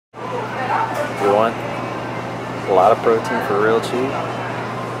You want a lot of protein for real cheap?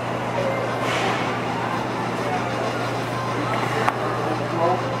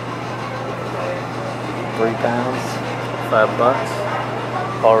 £3,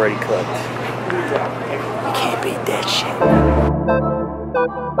 $5, already cooked. You can't beat that shit.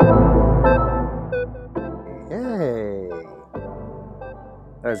 Yay!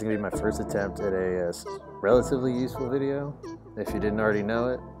 That was gonna be my first attempt at a relatively useful video, if you didn't already know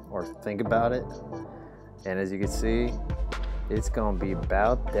it or think about it. And as you can see, it's gonna be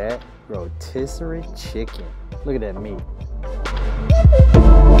about that rotisserie chicken. Look at that meat.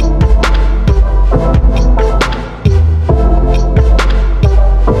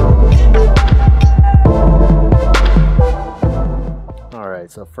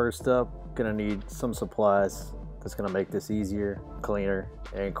 Alright, so first up, gonna need some supplies that's gonna make this easier, cleaner,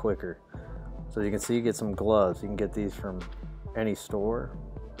 and quicker. So you can see, get some gloves. You can get these from any store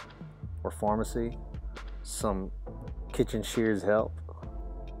or pharmacy. Some kitchen shears help,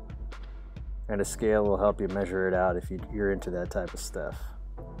 and a scale will help you measure it out if you're into that type of stuff.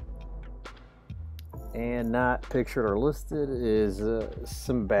 And not pictured or listed is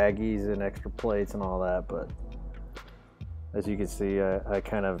some baggies and extra plates and all that, but as you can see, I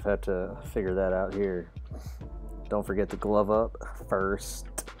kind of had to figure that out here. Don't forget to glove up first,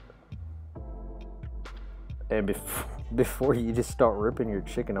 and before you just start ripping your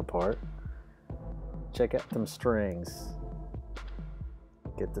chicken apart, check out them strings.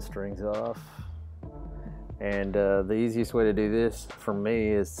 Get the strings off. And the easiest way to do this for me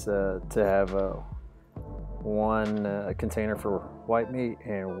is to have one container for white meat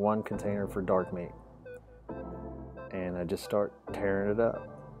and one container for dark meat. And I just start tearing it up.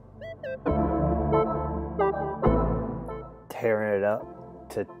 Tearing it up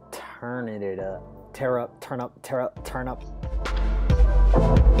to turning it up. Tear up, turn up, tear up, turn up.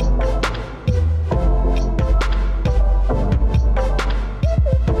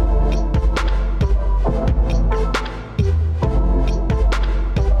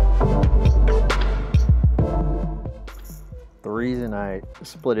 The reason I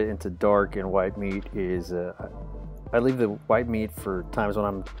split it into dark and white meat is I leave the white meat for times when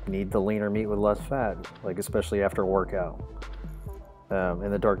I need the leaner meat with less fat, like especially after a workout.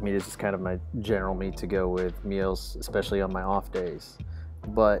 And the dark meat is just kind of my general meat to go with meals, especially on my off days.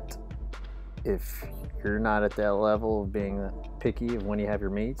 But if you're not at that level of being picky of when you have your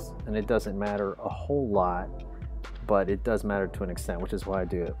meats, and it doesn't matter a whole lot, but it does matter to an extent, which is why I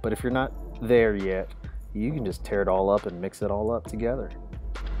do it. But if you're not there yet, you can just tear it all up and mix it all up together.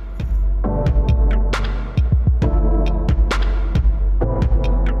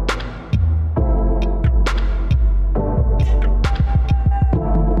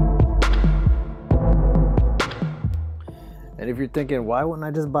 And if you're thinking, why wouldn't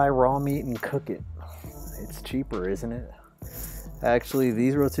I just buy raw meat and cook it? It's cheaper, isn't it? Actually,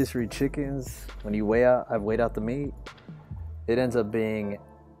 these rotisserie chickens, when you weigh out, I've weighed out the meat, it ends up being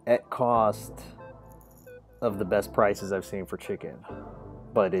at cost of the best prices I've seen for chicken.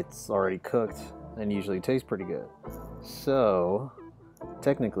 But it's already cooked and usually tastes pretty good. So,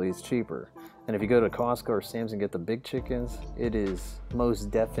 technically it's cheaper. And if you go to Costco or Sam's and get the big chickens, it is most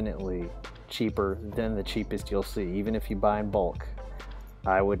definitely cheaper than the cheapest you'll see, even if you buy in bulk.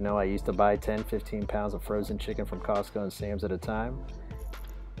 I would know. I used to buy 10-15 pounds of frozen chicken from Costco and Sam's at a time.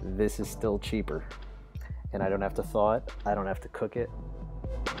 This is still cheaper. And I don't have to thaw it. I don't have to cook it.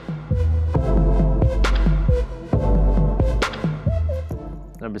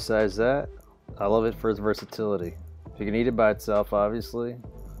 And besides that, I love it for its versatility. You can eat it by itself, obviously.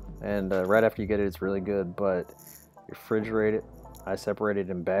 And right after you get it, it's really good. But you refrigerate it. I separate it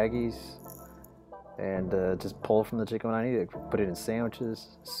in baggies. And just pull from the chicken when I need it. Put it in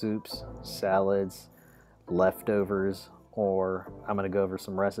sandwiches, soups, salads, leftovers, or I'm going to go over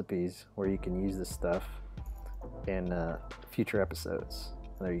some recipes where you can use this stuff in future episodes.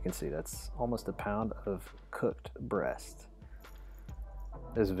 And there you can see that's almost a pound of cooked breast.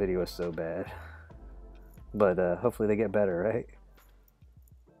 This video is so bad. But hopefully they get better, right?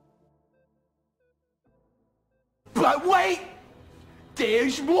 But wait!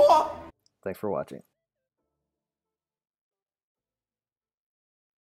 There's more! Thanks for watching.